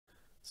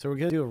So we're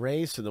going to do a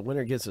race, and the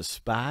winner gets a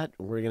spot.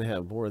 We're going to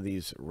have more of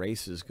these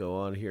races go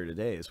on here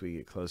today as we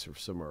get closer for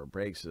some of our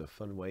breaks. It's a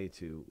fun way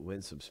to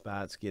win some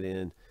spots, get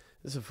in.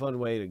 This is a fun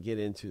way to get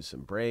into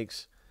some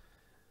breaks.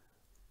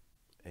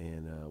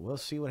 And we'll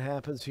see what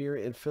happens here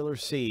in Filler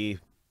C.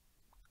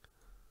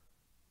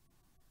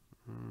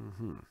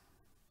 Well,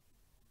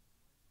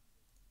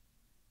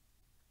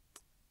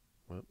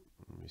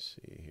 let me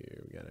see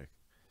here. We got to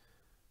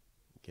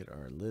get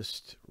our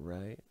list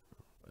right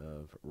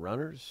of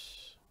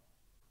runners.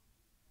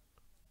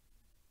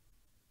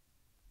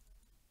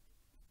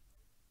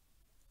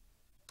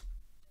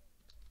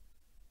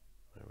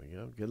 There we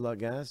go. Good luck,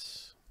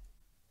 guys.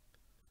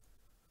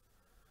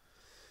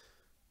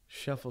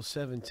 Shuffle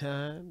 7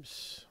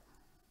 times.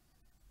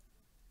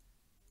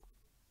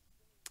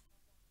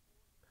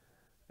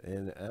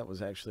 And that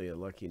was actually a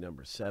lucky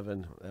number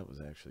 7. That was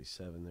actually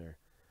 7 there.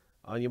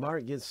 On your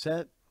mark, get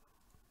set.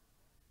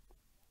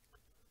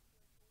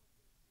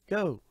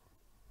 Go.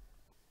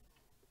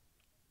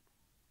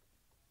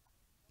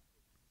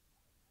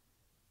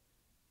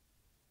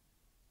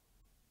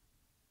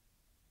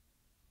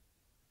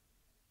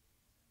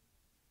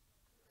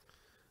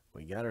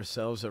 We got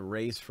ourselves a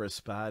race for a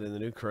spot in the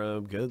new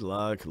Chrome. Good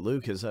luck.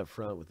 Luke is up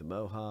front with the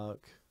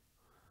Mohawk.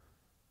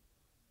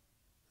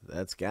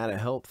 That's got to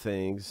help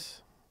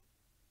things,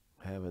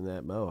 having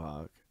that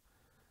Mohawk.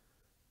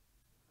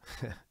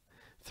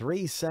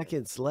 3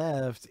 seconds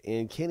left,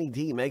 and Kenny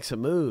D makes a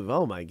move.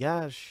 Oh, my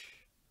gosh.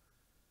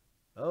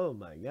 Oh,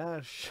 my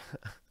gosh.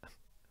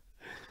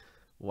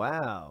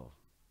 Wow.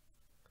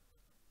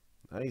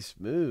 Nice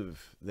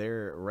move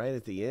there right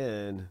at the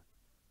end.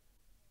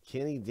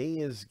 Kenny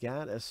D has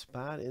got a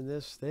spot in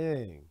this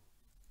thing.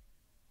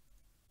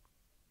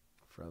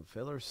 From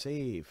Filler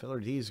C.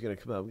 Filler D is going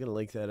to come up. I'm going to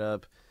link that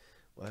up.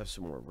 We'll have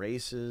some more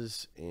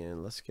races,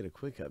 and let's get a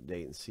quick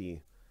update and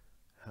see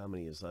how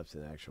many is left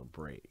in the actual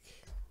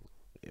break.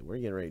 Yeah, we're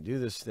getting ready to do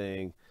this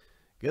thing.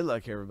 Good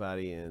luck,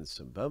 everybody, and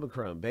some Bowman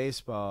Chrome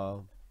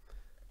baseball.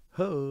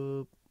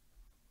 Hope.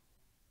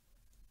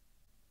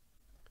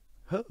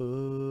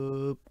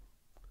 Hope.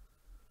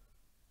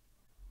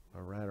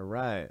 All right, all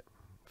right.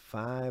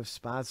 5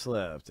 spots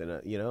left, and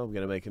I'm going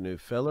to make a new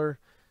filler,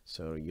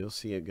 so you'll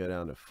see it go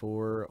down to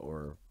 4,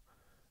 or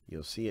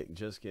you'll see it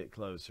just get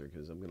closer,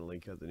 because I'm going to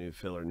link up the new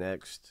filler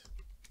next.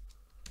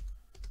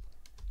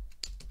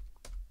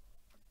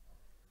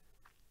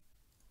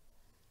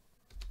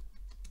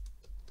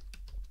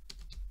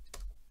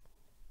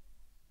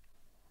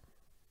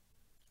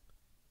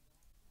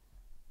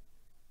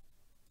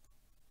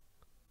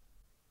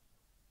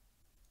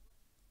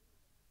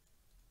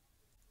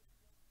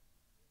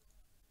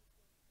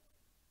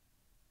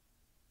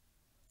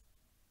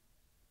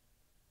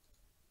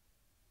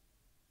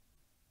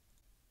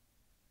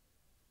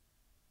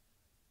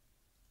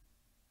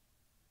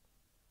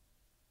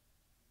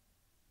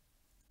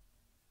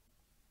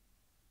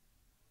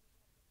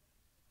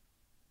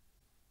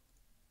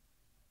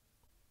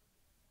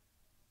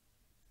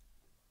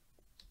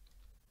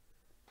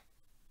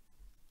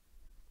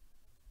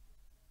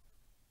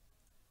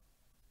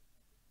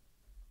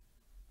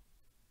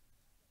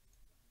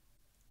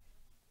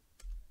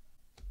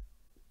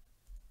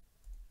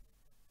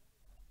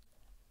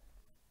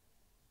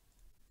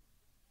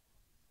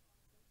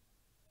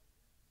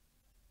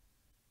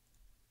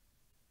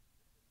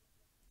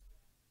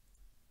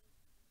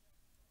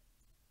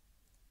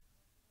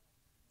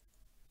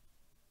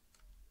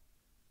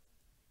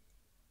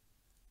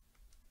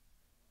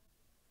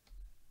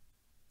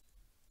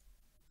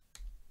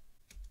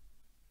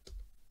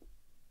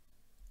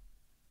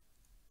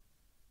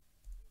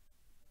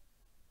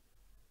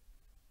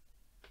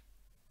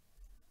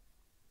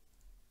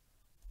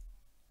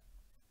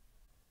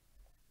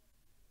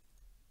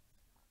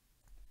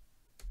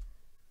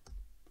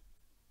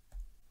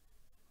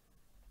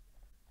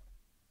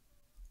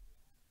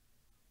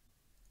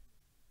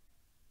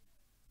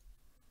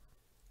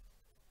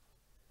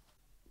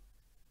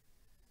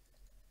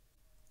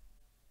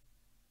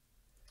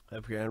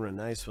 Hope you're having a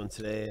nice one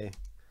today.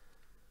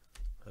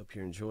 Hope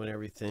you're enjoying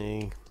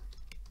everything.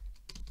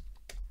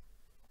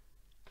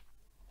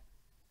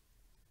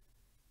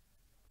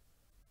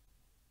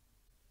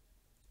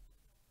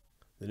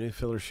 The new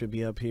filler should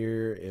be up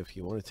here if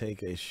you want to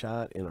take a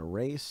shot in a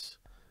race.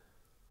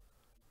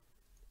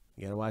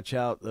 You got to watch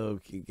out, though.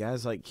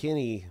 Guys like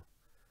Kenny,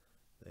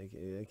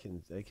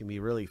 they can be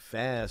really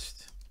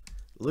fast.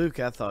 Luke,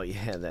 I thought you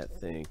had that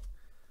thing.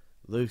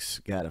 Luke's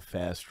got a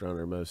fast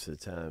runner most of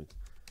the time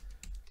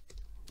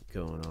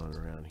going on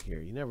around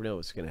here. You never know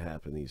what's going to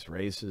happen in these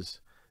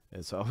races.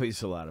 It's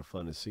always a lot of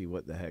fun to see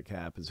what the heck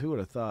happens. Who would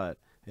have thought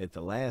at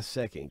the last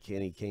second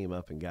Kenny came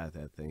up and got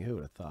that thing? Who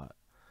would have thought?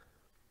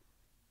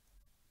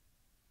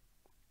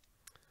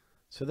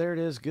 So there it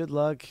is. Good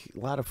luck. A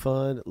lot of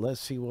fun. Let's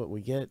see what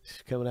we get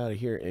coming out of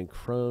here in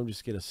Chrome.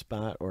 Just get a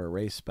spot or a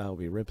race spot. We'll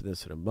be ripping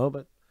this in a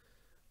moment.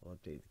 I'll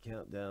update the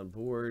countdown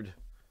board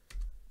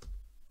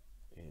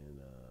and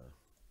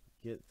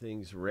get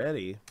things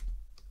ready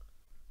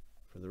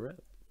for the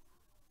rip.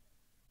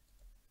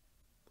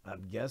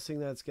 I'm guessing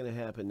that's going to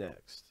happen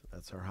next.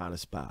 That's our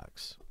hottest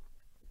box.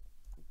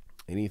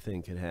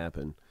 Anything can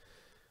happen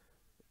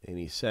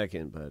any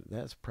second, but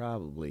that's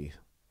probably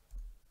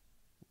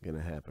going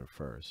to happen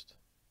first.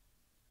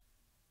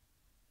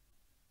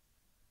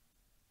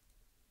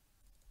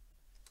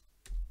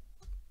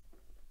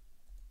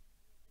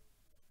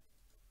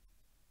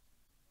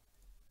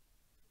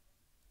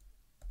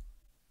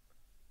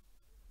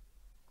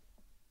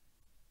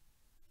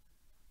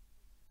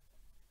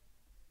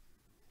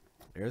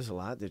 There's a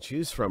lot to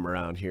choose from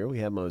around here. We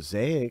have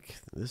Mosaic.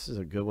 This is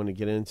a good one to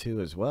get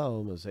into as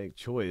well. Mosaic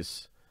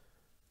Choice.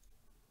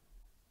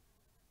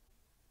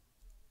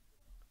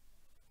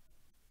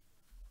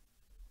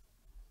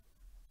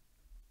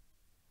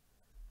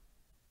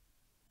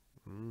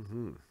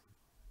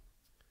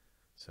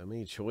 So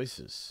many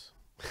choices.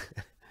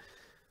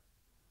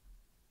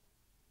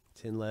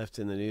 10 left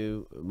in the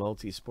new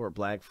multi-sport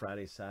Black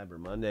Friday Cyber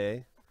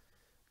Monday.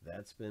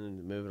 That's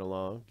been moving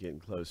along, getting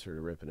closer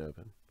to ripping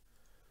open.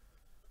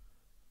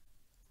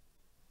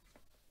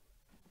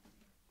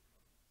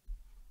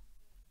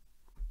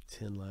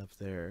 $10 left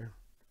there.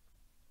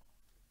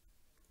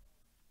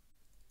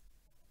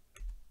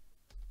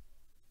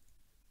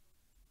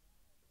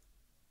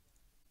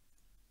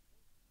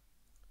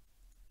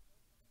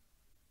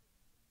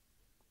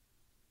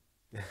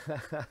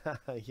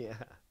 Yeah.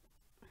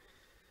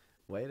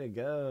 Way to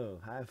go.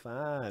 High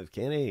five,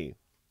 Kenny.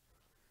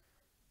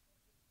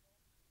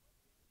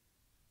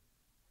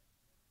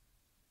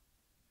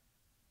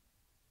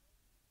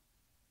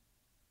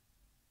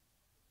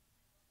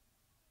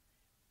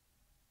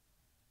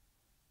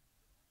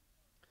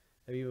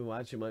 Have you been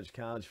watching much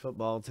college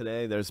football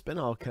today? There's been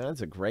all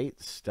kinds of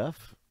great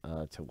stuff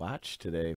to watch today